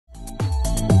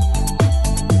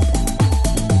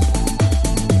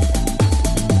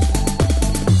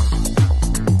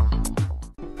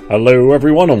Hello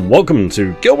everyone and welcome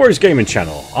to GilBroz Gaming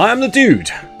Channel. I am the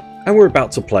dude and we're about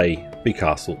to play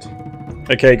Becastled.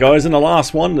 Okay guys, in the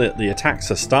last one the attacks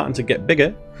are starting to get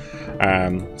bigger.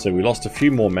 So we lost a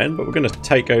few more men, but we're going to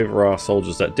take over our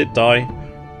soldiers that did die.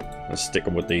 Let's stick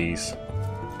them with these.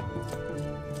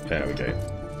 There we go.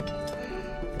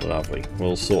 Lovely.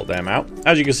 We'll sort them out.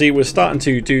 As you can see, we're starting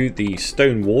to do the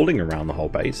stone walling around the whole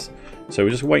base. So we're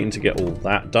just waiting to get all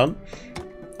that done.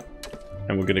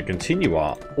 And we're going to continue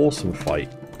our awesome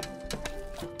fight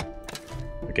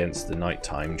against the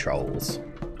nighttime trolls,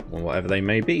 or whatever they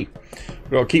may be. We've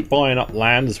got to keep buying up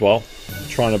land as well,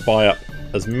 trying to buy up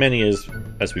as many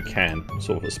as we can,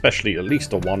 sort of, especially at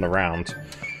least a one around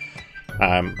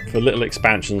for little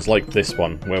expansions like this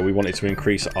one, where we wanted to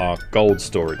increase our gold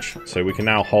storage. So we can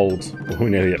now hold, well, we're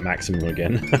nearly at maximum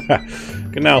again,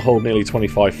 can now hold nearly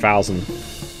 25,000.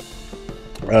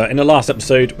 In the last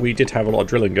episode we did have a lot of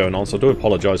drilling going on, so I do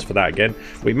apologise for that again.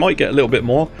 We might get a little bit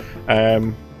more,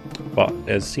 but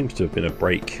there seems to have been a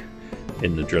break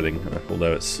in the drilling,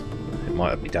 although it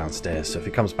might be downstairs, so if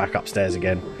it comes back upstairs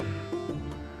again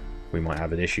we might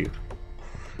have an issue,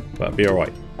 but it'll be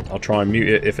alright. I'll try and mute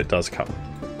it if it does come.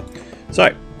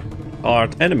 So our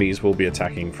enemies will be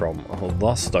attacking from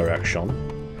this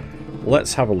direction.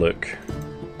 Let's have a look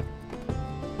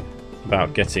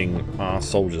about getting our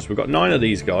soldiers. We've got 9 of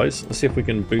these guys. Let's see if we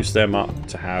can boost them up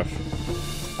to have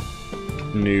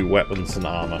new weapons and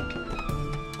armor.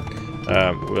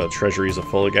 Our treasuries are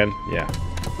full again. Yeah.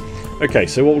 Okay,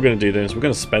 so what we're going to do then is we're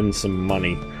going to spend some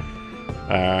money.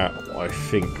 I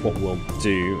think what we'll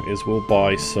do is we'll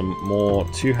buy some more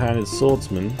two-handed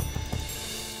swordsmen.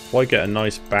 If I get a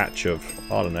nice batch of,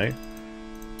 I don't know,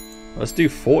 let's do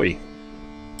 40.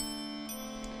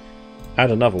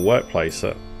 Add another workplace.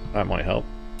 That might help.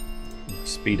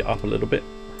 Speed it up a little bit.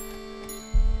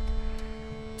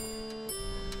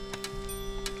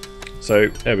 So,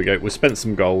 there we go. We spent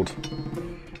some gold.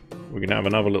 We're going to have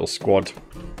another little squad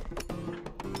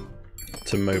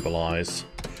to mobilise.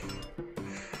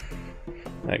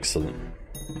 Excellent.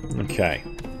 Okay.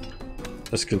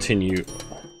 Let's continue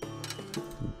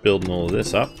building all of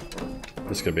this up.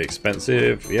 This is going to be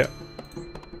expensive. Yep.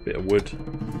 Bit of wood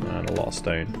and a lot of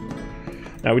stone.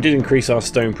 Now, we did increase our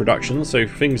stone production, so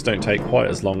things don't take quite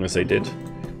as long as they did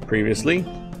previously.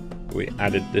 We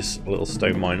added this little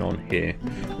stone mine on here.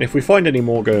 And if we find any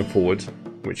more going forward,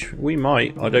 which we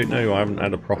might, I don't know, I haven't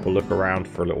had a proper look around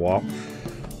for a little while.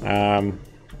 I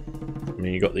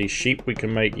mean, you've got these sheep we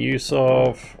can make use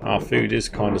of. Our food is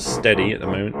kind of steady at the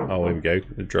moment. Oh, here we go,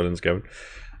 the drilling's going.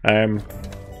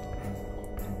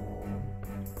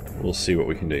 We'll see what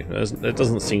we can do. There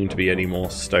doesn't seem to be any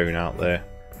more stone out there.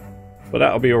 But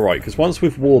that'll be alright, because once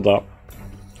we've walled up,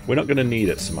 we're not going to need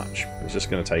it so much. It's just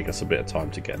going to take us a bit of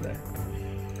time to get there.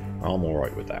 I'm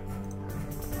alright with that.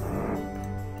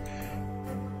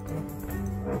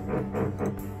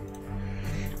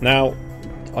 Now,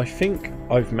 I think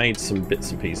I've made some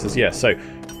bits and pieces. Yeah, so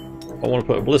I want to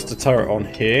put a ballista turret on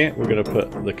here. We're going to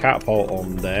put the catapult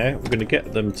on there. We're going to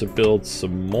get them to build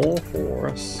some more for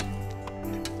us.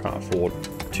 Can't afford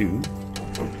 2.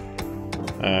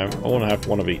 I want to have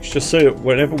 1 of each, just so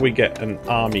whenever we get an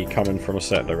army coming from a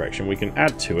certain direction, we can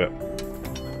add to it.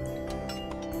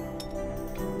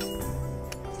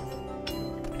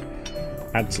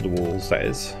 Add to the walls, that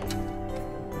is.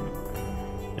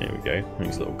 There we go.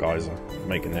 These little guys are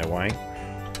making their way.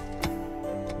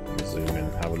 Zoom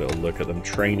in, have a little look at them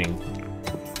training.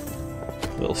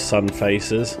 Little sun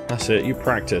faces. That's it, you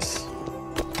practice.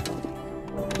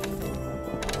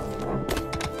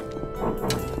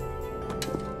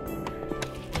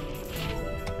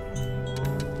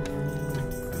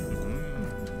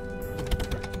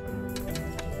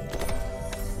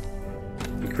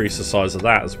 Increase the size of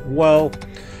that as well.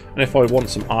 And if I want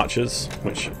some archers,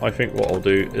 which I think what I'll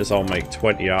do is I'll make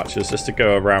 20 archers just to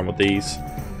go around with these.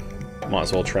 Might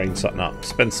as well train something up,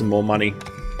 spend some more money.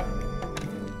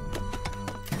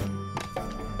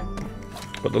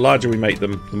 But the larger we make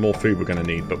them, the more food we're going to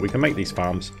need. But we can make these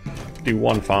farms, do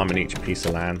 1 farm in each piece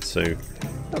of land, so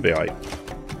that'll be alright.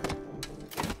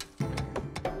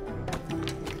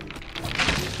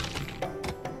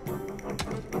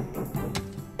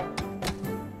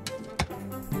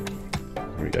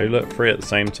 Go, look, 3 at the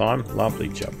same time. Lovely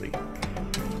jubbly.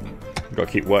 We've got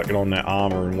to keep working on their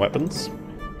armor and weapons.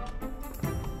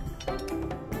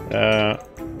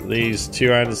 These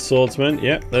two-handed swordsmen.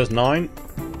 Yep, there's 9.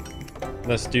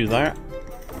 Let's do that.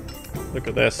 Look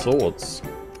at their swords.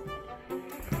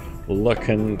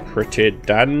 Looking pretty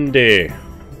dandy.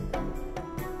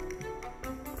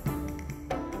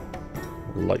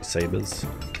 Lightsabers.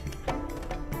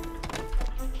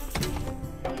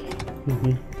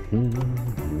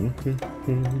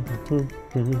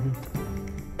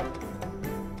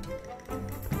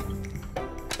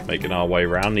 Making our way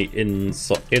around the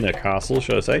inner castle,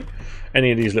 should I say.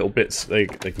 Any of these little bits, they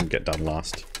can get done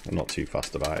last. I'm not too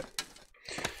fussed about it.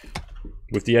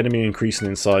 With the enemy increasing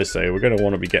in size, though, we're going to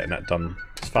want to be getting that done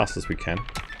as fast as we can.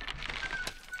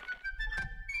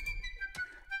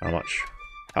 How much?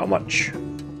 How much?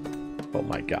 Oh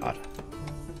my god.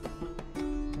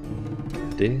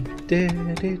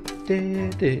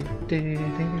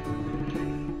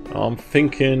 I'm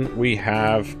thinking we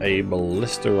have a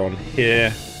ballista on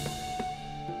here.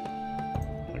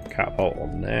 A catapult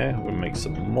on there. We'll make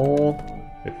some more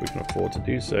if we can afford to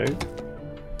do so.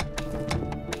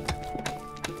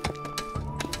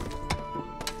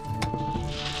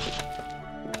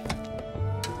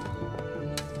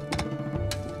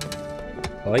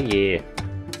 Oh yeah.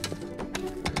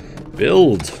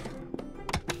 Build.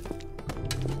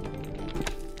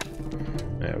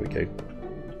 There we go.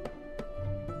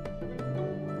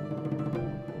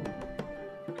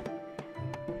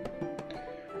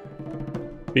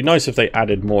 Be nice if they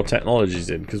added more technologies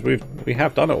in, because we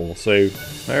have done it all, so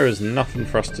there is nothing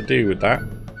for us to do with that,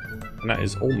 and that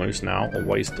is almost now a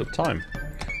waste of time.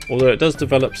 Although it does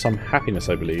develop some happiness,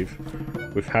 I believe,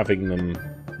 with having them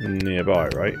nearby,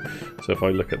 right? So if I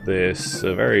look at this,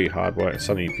 very hard work,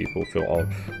 sunny people feel, oh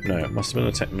no, it must have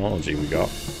been the technology we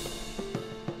got.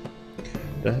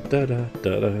 Da da da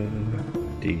da da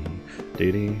dee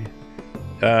dee dee.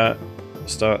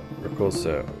 Start record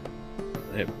so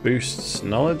it boosts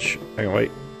knowledge. Hang on,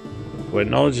 wait.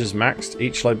 When knowledge is maxed,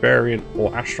 each librarian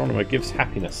or astronomer gives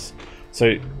happiness.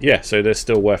 So yeah, so they're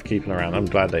still worth keeping around. I'm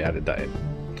glad they added that in.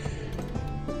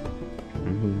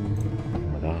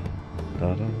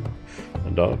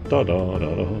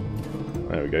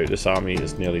 There we go, this army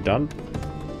is nearly done.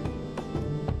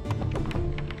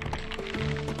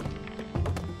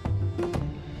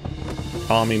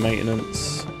 Army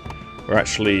maintenance. We're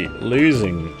actually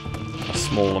losing a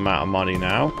small amount of money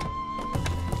now.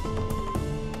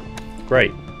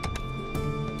 Great.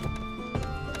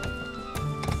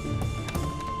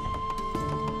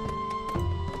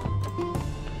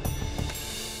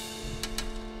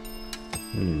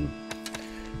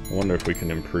 I wonder if we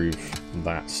can improve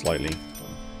that slightly.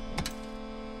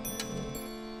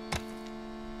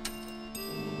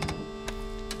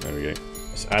 There we go.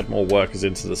 Let's add more workers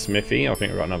into the smithy. I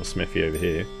think we've got another smithy over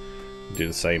here. We'll do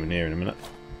the same in here in a minute.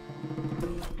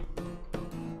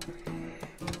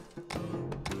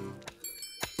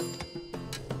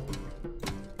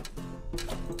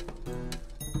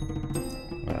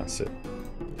 That's it.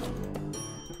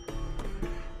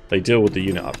 They deal with the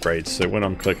unit upgrades, so when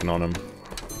I'm clicking on them,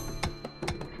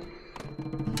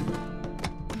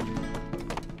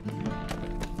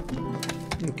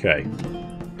 okay.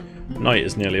 Night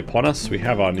is nearly upon us. We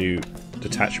have our new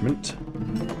detachment.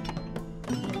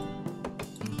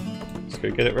 Let's go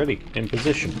get it ready, in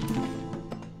position.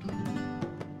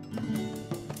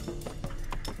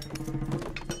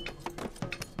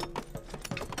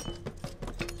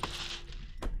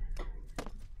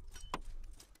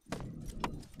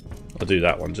 I'll do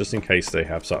that one just in case they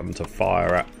have something to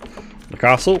fire at the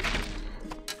castle.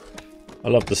 I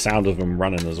love the sound of them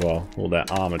running as well, all their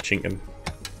armor chinking.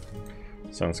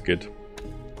 Sounds good.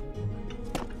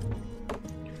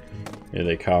 Here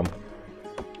they come.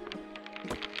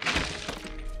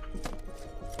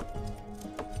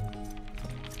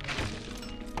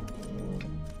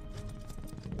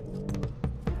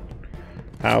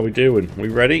 How are we doing? We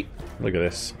ready? Look at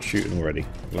this. Shooting already.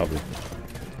 Lovely.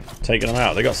 Taking them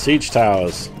out. They got siege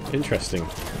towers. Interesting.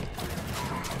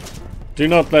 Do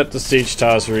not let the siege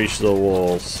towers reach the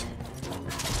walls.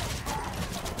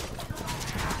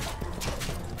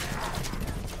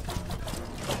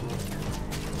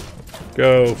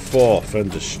 Go forth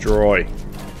and destroy.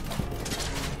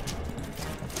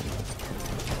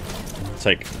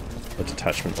 Take a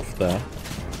detachment off there.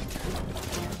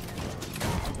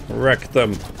 Wreck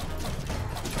them.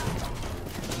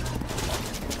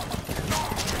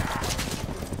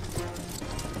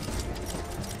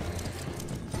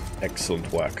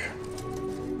 Excellent work.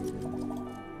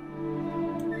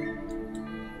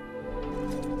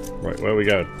 Right, where are we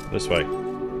going? This way.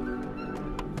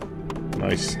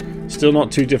 Nice. Still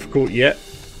not too difficult yet.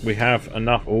 We have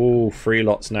enough. Oh, 3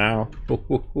 lots now.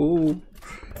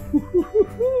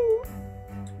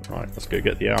 Right, let's go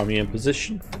get the army in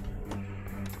position.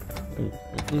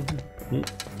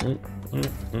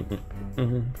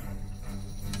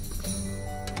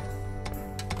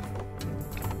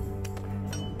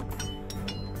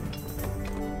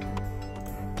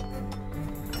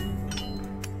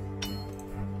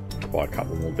 Buy a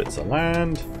couple more bits of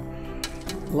land.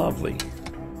 Lovely.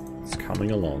 It's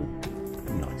coming along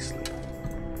nicely.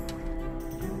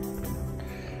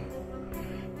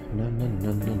 No, no,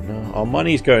 no, no, no. Our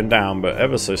money's going down, but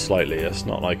ever so slightly. It's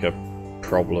not like a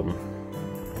problem.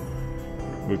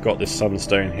 We've got this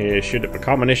sunstone here. Should it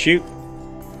become an issue?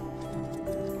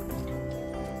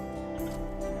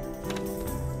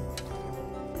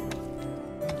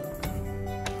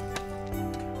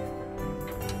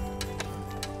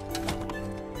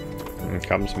 Here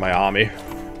comes my army.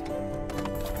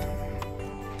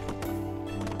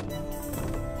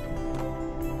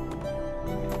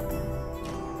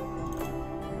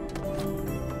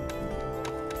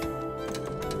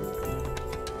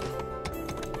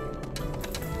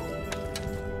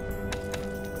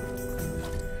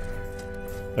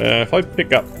 If I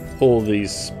pick up all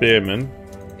these spearmen,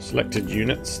 selected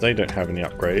units, they don't have any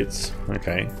upgrades.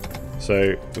 Okay,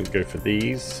 so we'll go for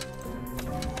these.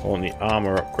 I want the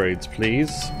armor upgrades,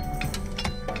 please.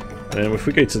 And then if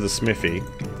we go to the smithy,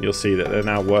 you'll see that they're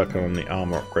now working on the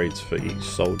armor upgrades for each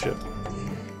soldier.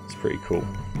 It's pretty cool.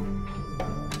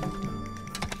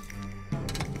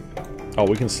 Oh,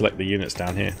 we can select the units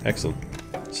down here. Excellent.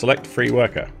 Select free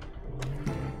worker.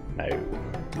 No.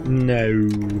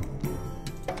 No.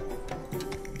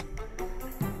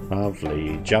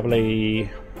 Lovely jubbly.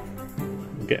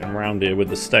 We're getting around here with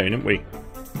the stone, aren't we?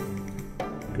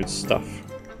 Good stuff.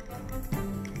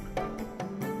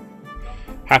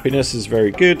 Happiness is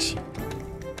very good.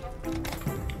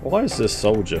 Why is this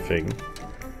soldier thing?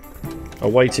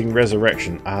 Awaiting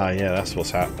resurrection. Ah, yeah, that's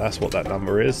what's that's what that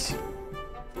number is.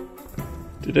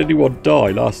 Did anyone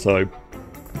die last time?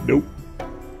 Nope.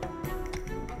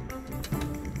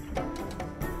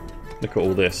 Look at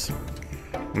all this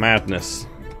madness.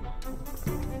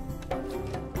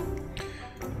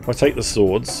 If I take the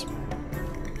swords,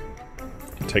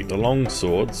 take the long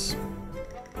swords,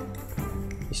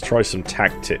 let's try some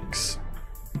tactics.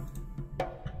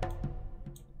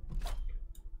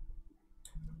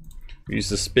 Use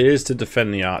the spears to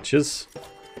defend the archers.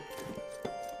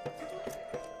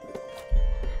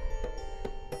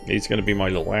 He's going to be my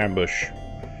little ambush.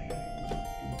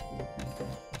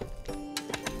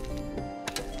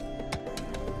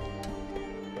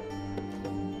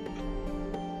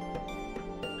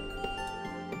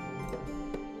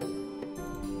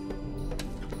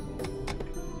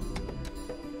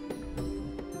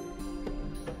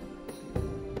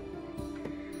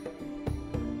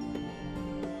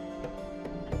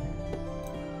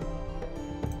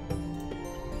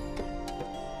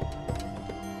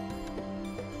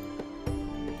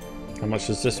 How much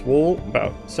is this wall?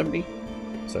 About 70?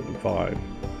 75.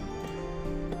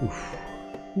 Oof.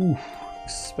 Oof.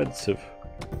 Expensive.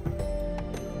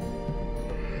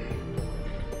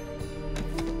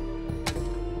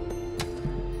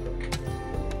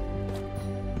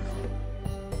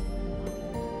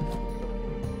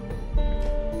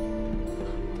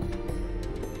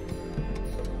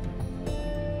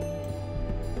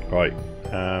 Right.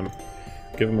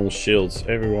 Give them all shields.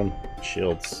 Everyone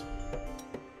shields.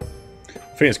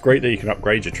 I think it's great that you can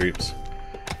upgrade your troops,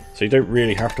 so you don't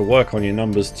really have to work on your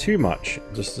numbers too much.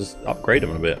 Just upgrade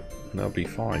them a bit and they'll be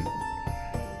fine.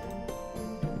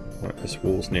 Right, this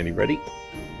wall's nearly ready.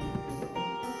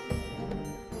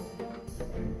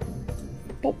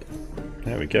 Pop.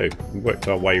 There we go. We worked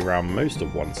our way around most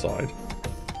of one side.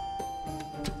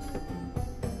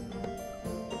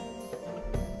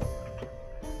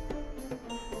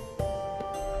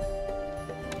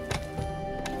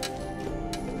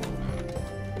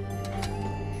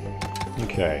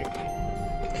 Okay.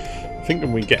 I think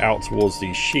when we get out towards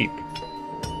these sheep,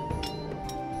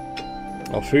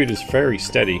 our food is very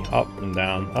steady, up and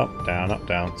down, up, down, up,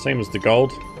 down. Same as the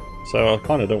gold, so I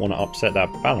kind of don't want to upset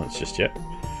that balance just yet.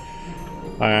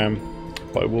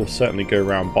 But I will certainly go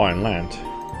around buying land.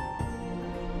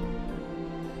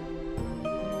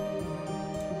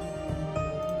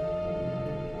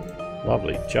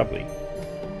 Lovely, jubbly.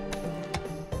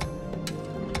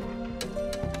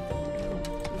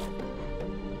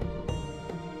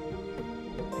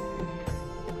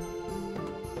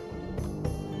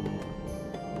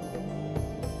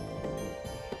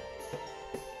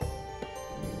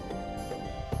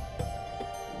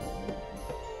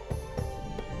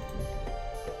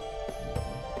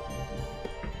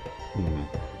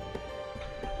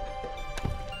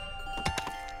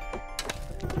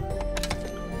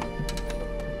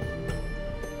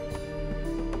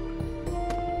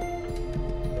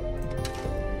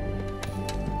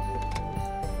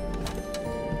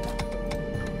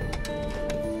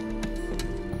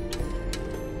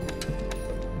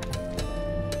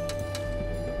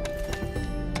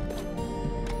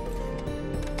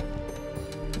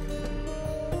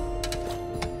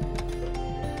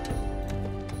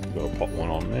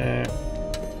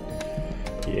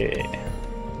 Yeah.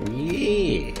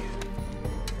 Yeah.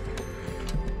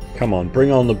 Come on,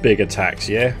 bring on the big attacks,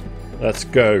 yeah? Let's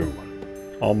go.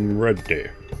 I'm ready.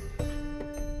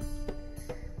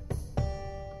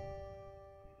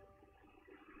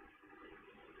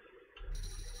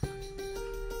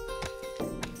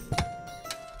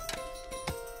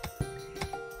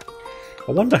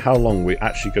 I wonder how long we're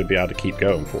actually going to be able to keep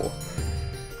going for.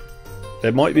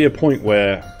 There might be a point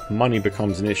where money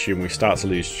becomes an issue and we start to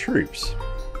lose troops.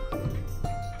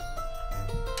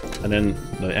 And then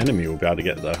the enemy will be able to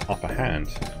get the upper hand.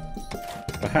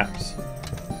 Perhaps.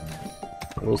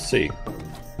 We'll see.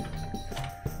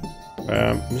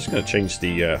 I'm just going to change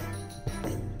the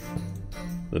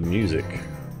music.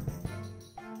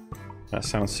 That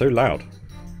sounds so loud.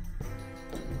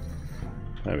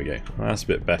 There we go. That's a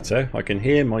bit better. I can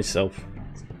hear myself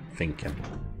thinking.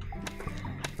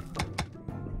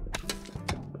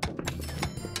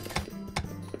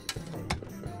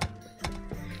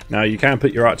 Now you can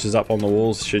put your archers up on the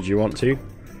walls should you want to.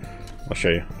 I'll show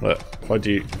you. Look,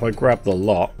 if I grab the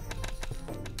lot,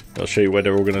 I'll show you where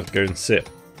they're all going to go and sit.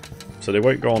 So they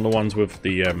won't go on the ones with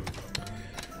the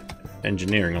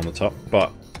engineering on the top,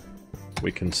 but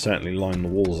we can certainly line the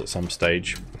walls at some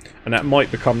stage. And that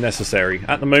might become necessary.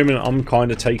 At the moment I'm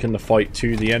kind of taking the fight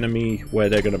to the enemy where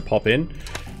they're going to pop in.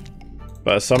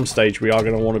 But at some stage we are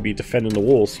going to want to be defending the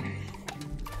walls.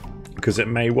 Because it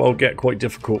may well get quite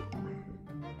difficult.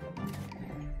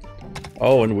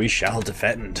 Oh, and we shall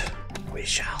defend. We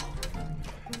shall.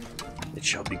 It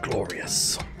shall be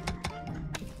glorious.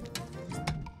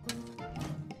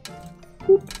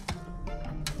 Whoop.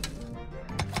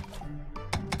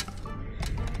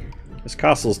 This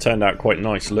castle's turned out quite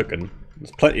nice looking.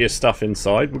 There's plenty of stuff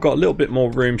inside. We've got a little bit more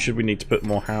room should we need to put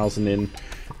more housing in,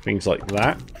 things like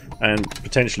that, and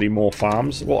potentially more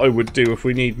farms. What I would do if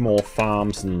we need more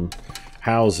farms and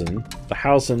housing, the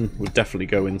housing would definitely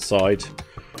go inside.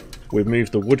 We'd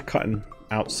move the wood cutting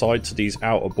outside to these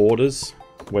outer borders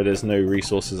where there's no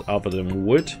resources other than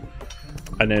wood,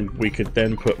 and then we could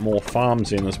then put more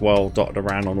farms in as well dotted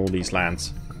around on all these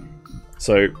lands.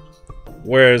 So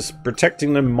whereas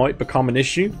protecting them might become an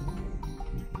issue,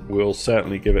 we'll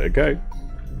certainly give it a go.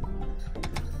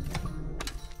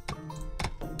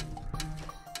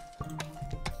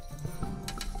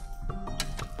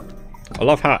 I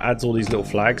love how it adds all these little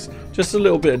flags. Just a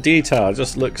little bit of detail, it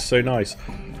just looks so nice.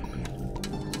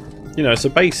 You know, it's a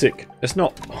basic, it's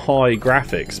not high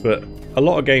graphics, but a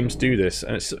lot of games do this,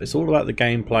 and it's all about the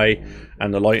gameplay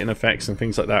and the lighting effects and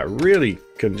things like that. It really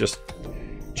can just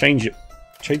change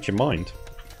your mind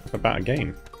about a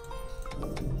game.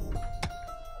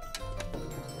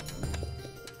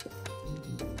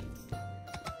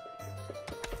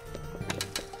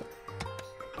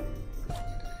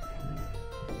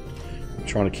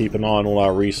 Trying to keep an eye on all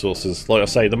our resources. Like I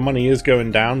say, the money is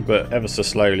going down, but ever so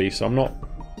slowly, so I'm not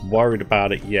worried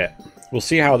about it yet. We'll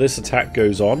see how this attack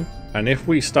goes on, and if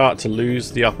we start to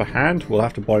lose the upper hand, we'll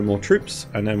have to buy more troops,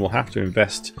 and then we'll have to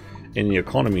invest in the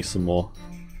economy some more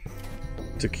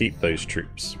to keep those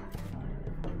troops.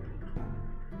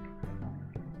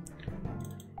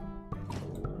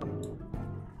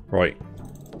 Right.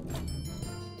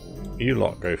 You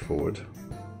lot go forward.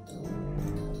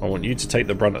 I want you to take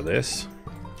the brunt of this.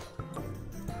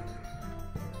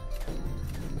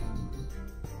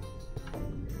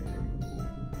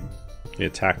 The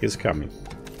attack is coming.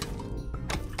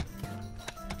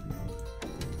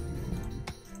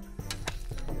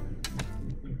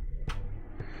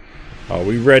 Are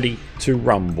we ready to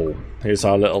rumble? Here's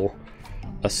our little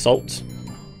assault.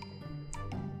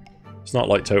 It's not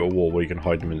like Total War where you can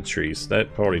hide them in the trees. They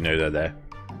probably know they're there.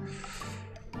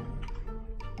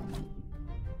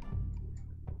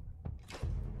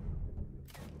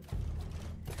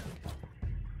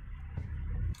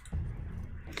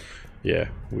 Yeah,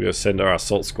 we're going to send our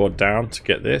assault squad down to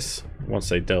get this. Once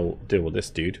they deal with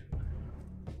this dude.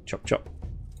 Chop chop.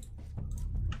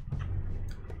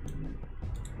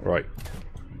 Right.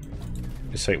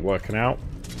 This ain't working out.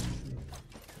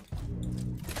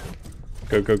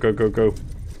 Go, go, go, go, go.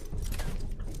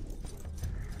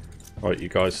 Right, you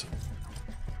guys.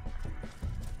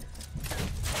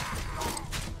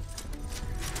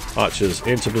 Archers,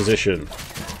 into position.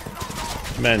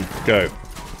 Men, go.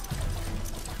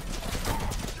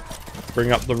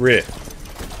 Bring up the rear.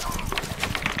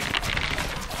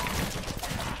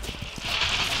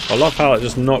 I love how it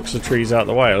just knocks the trees out of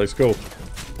the way. It looks cool.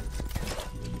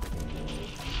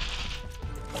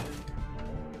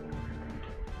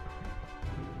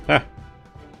 Ah.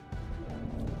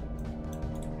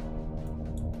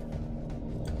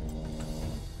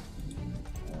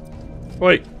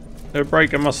 Wait, they're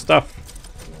breaking my stuff.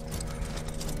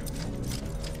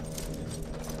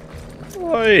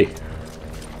 Oi!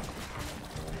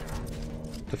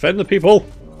 Defend the people!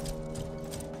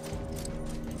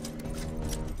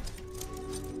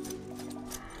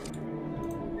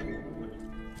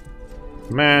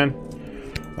 Man.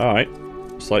 Alright.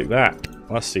 It's like that.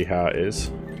 Let's see how it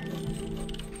is.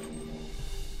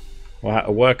 Well,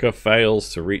 a worker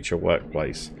fails to reach a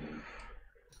workplace.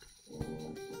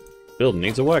 Building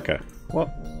needs a worker. What?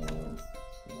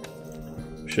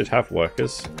 Should have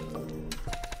workers.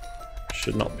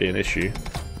 Should not be an issue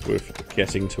with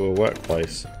getting to a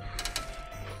workplace.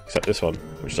 Except this one,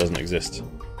 which doesn't exist.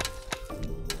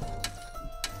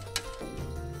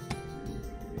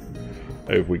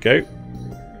 Over we go.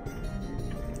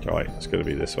 Right, it's going to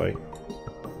be this way.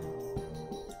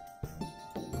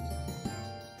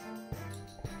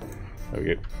 There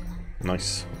we go.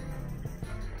 Nice.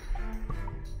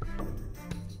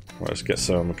 Well, let's get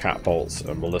some catapults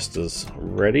and ballistas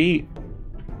ready.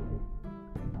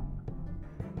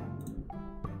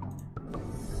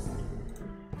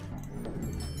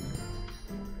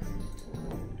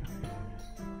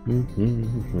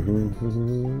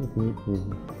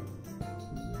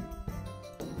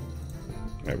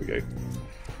 There we go.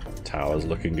 Tower's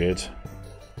looking good.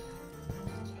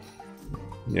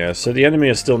 Yeah, so the enemy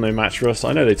is still no match for us.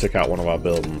 I know they took out one of our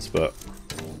buildings, but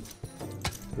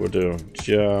we're doing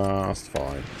just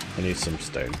fine. I need some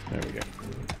stone. There we go.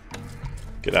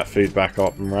 Get that food back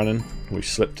up and running. We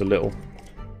slipped a little.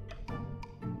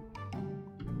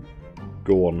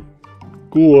 Go on.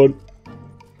 Go on.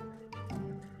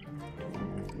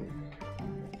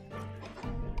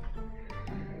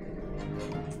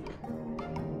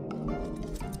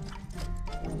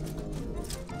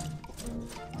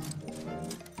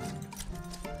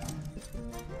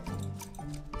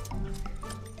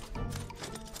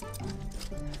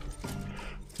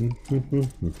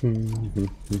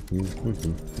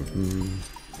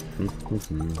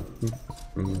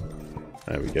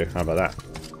 There we go. How about that?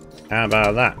 How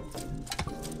about that?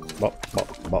 Bop,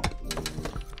 bop, bop.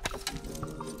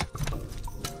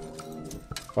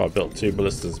 Oh, I built 2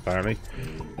 ballistas apparently.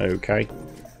 Okay.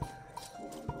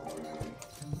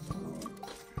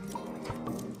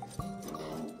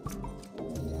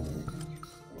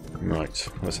 Right,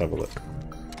 let's have a look.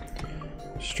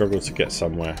 Struggle to get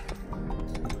somewhere.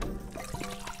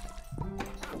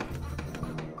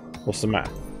 What's the map?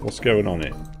 What's going on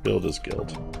here? Builders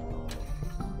Guild.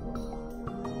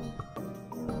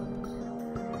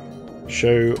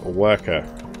 Show worker.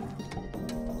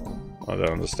 I don't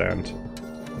understand.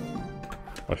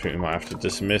 I think we might have to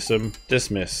dismiss them.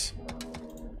 Dismiss.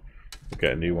 We'll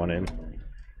get a new one in.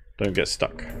 Don't get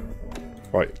stuck.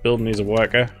 Right, building needs a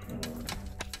worker.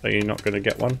 Are you not going to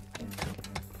get one?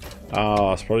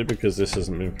 Ah, it's probably because this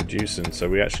hasn't been producing, so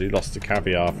we actually lost the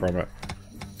caviar from it.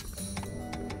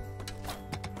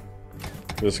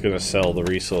 We're just going to sell the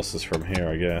resources from here,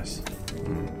 I guess.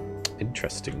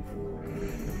 Interesting.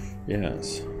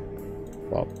 Yes.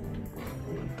 Well.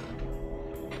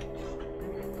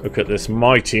 Look at this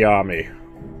mighty army.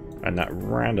 And that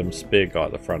random spear guy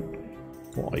at the front.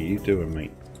 What are you doing,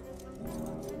 mate?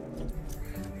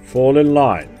 Fall in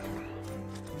line.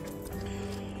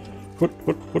 What?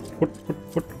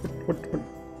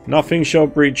 Nothing shall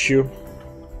breach you.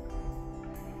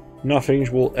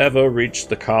 Nothing will ever reach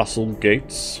the castle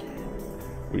gates.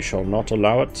 We shall not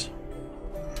allow it.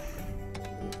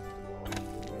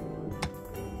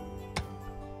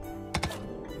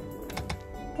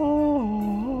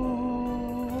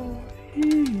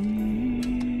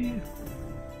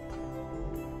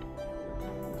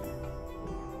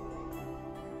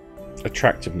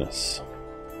 Attractiveness.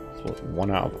 So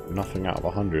nothing out of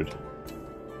 100.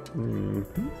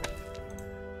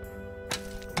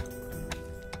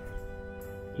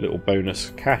 Little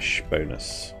bonus, cash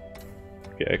bonus.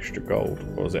 Get extra gold.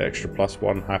 Or is it extra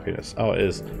 +1 happiness? Oh, it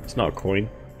is. It's not a coin.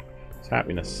 It's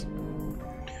happiness.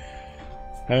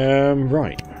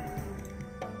 Right.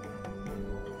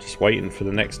 Just waiting for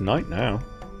the next night now.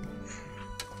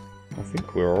 I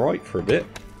think we're alright for a bit.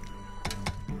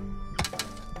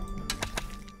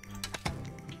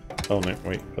 Oh no,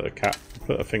 wait, put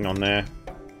a thing on there.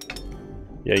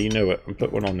 Yeah, you know it, and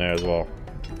put one on there as well.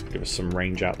 Give us some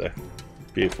range out there.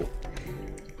 Beautiful.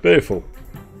 Beautiful.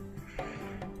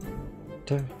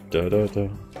 Da, da, da, da,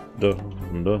 da,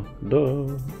 da,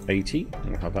 da. 80,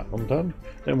 we'll have that one done.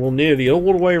 Then we'll nearly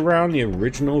all the way around the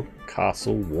original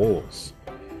castle walls.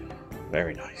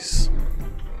 Very nice.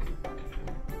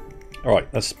 Alright,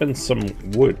 let's spend some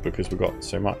wood because we've got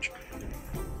so much.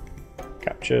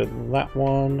 Capture that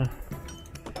one.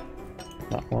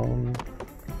 That one.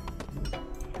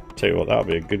 Tell you what, that'll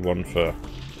be a good one for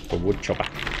wood chopper.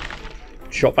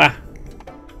 Chopper!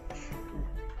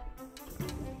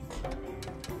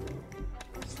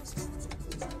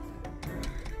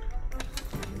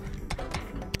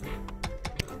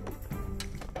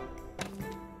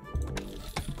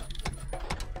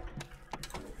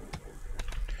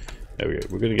 There we go.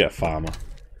 We're going to get a farmer.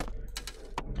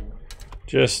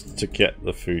 Just to get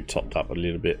the food topped up a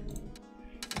little bit.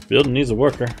 Building needs a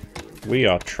worker. We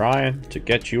are trying to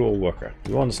get you a worker.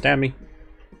 You understand me?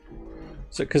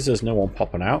 Is it because there's no one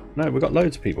popping out? No, we've got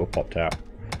loads of people popped out.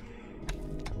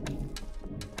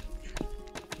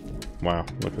 Wow,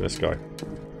 look at this guy.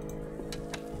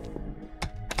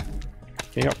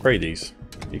 Can you upgrade these?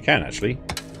 You can actually.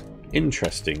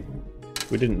 Interesting.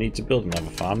 We didn't need to build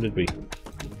another farm, did we?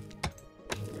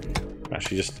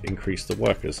 Actually just increase the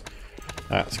workers.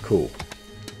 That's cool.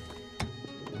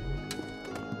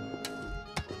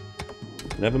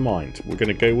 Never mind. We're going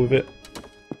to go with it.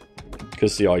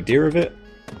 Because the idea of it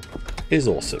is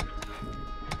awesome.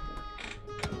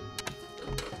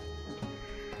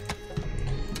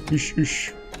 Oosh,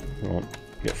 oosh. We want to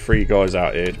get 3 guys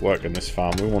out here to work on this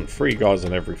farm. We want 3 guys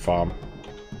on every farm.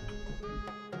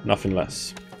 Nothing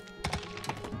less.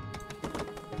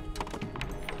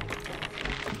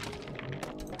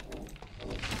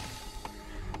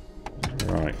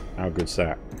 Right, how good's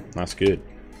that? That's good.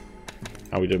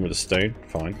 How are we doing with the stone?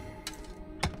 Fine.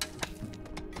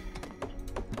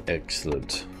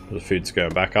 Excellent. The food's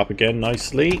going back up again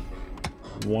nicely.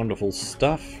 Wonderful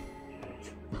stuff.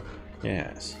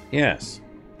 Yes, yes.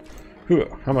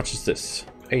 Whew, how much is this?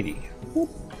 80. Whoop.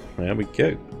 There we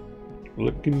go.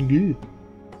 Looking good.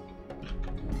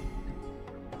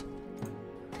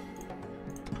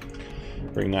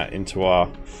 Bring that into our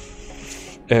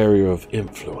area of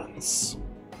influence.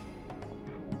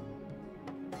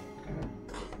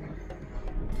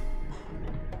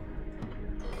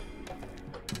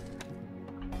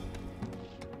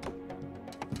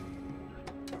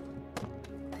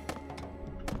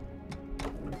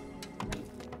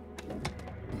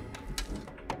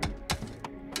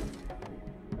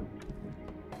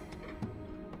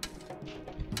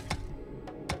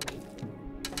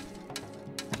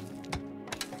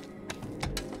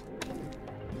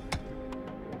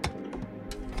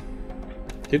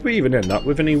 Did we even end up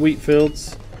with any wheat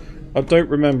fields? I don't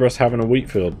remember us having a wheat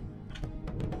field.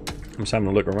 I'm just having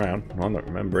a look around. I don't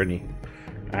remember any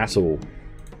at all.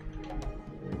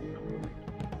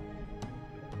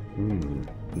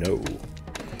 No.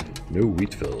 No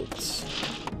wheat fields.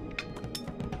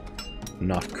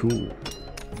 Not cool.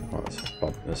 Let's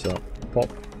bump this up. Pop.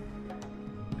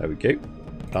 There we go.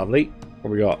 Lovely.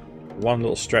 What we got? One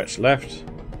little stretch left.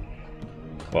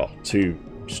 Well, 2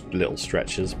 little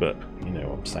stretches, but you know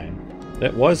what I'm saying.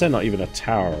 Why is there not even a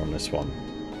tower on this one?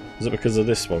 Is it because of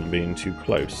this one being too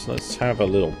close? Let's have a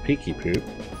little peeky poop.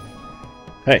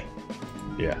 Hey.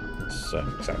 Yeah, that's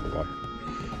exactly why.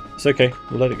 It's okay.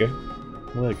 We'll let it go.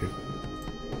 We'll let it go.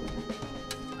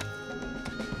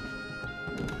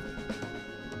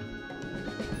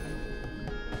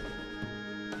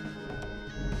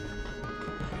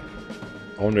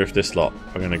 I wonder if this lot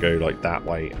are going to go like that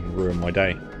way and ruin my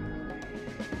day.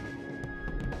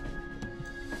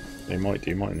 They might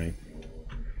do, mightn't they?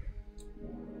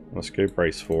 Let's go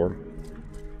brace for them.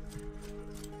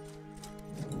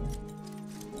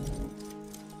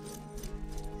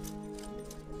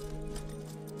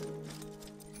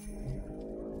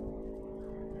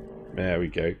 There we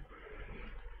go.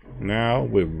 Now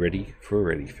we're ready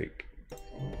for anything.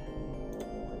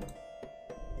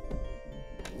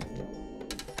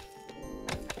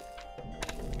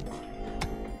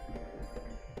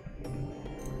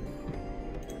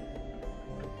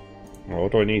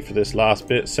 What do I need for this last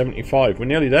bit? 75. We're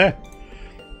nearly there.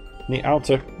 The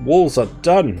outer walls are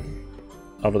done.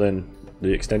 Other than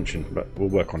the extension, but we'll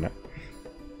work on that.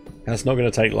 That's not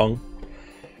going to take long.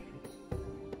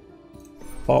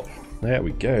 Pop. There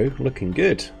we go. Looking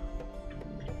good.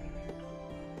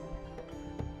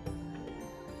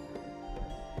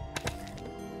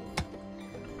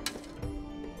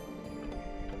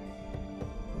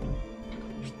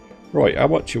 Right, how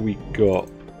much have we got?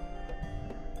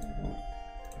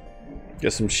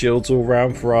 Get some shields all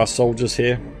round for our soldiers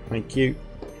here. Thank you.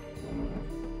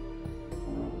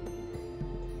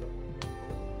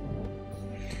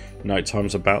 Night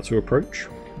time's about to approach.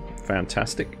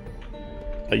 Fantastic.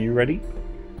 Are you ready?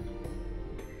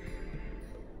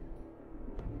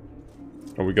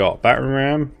 Oh, we got a battering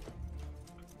ram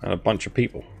and a bunch of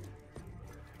people.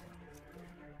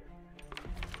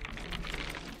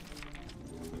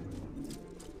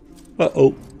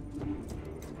 Uh-oh.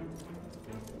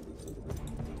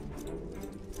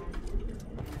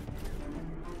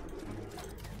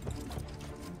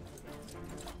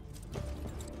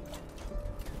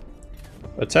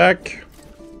 Attack!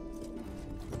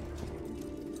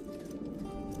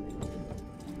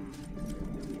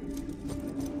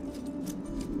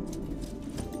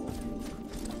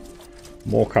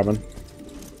 More coming.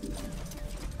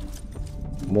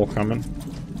 more coming.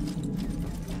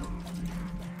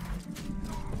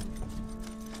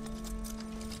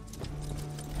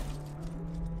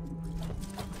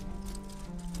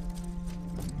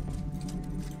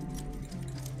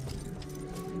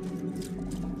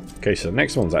 Okay, so the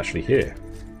next one's actually here.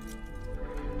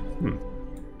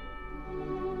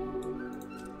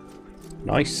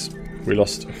 Nice. We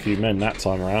lost a few men that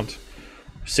time around.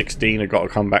 16 have got to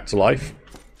come back to life.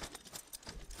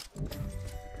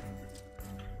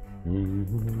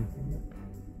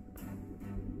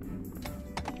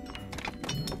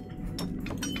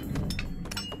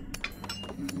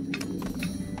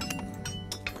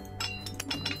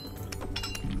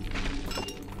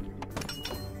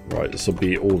 Right, this will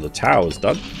be all the towers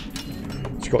done.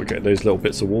 Just got to get those little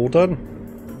bits of wall done.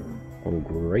 Oh,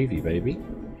 gravy, baby.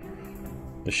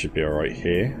 This should be alright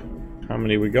here. How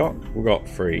many we got? We got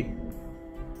 3.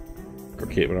 Got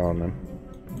to keep an eye on them.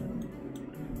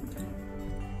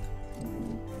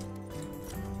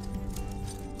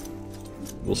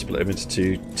 We'll split them into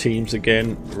 2 teams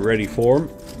again, ready for them.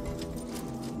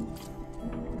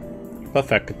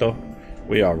 Perfecto.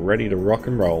 We are ready to rock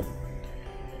and roll.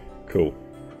 Cool.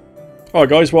 Alright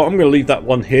guys, well I'm going to leave that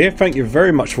one here. Thank you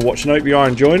very much for watching. I hope you are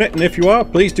enjoying it. And if you are,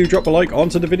 please do drop a like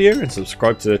onto the video and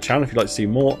subscribe to the channel if you'd like to see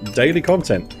more daily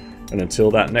content. And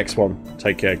until that next one,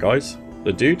 take care guys.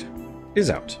 The dude is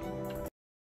out.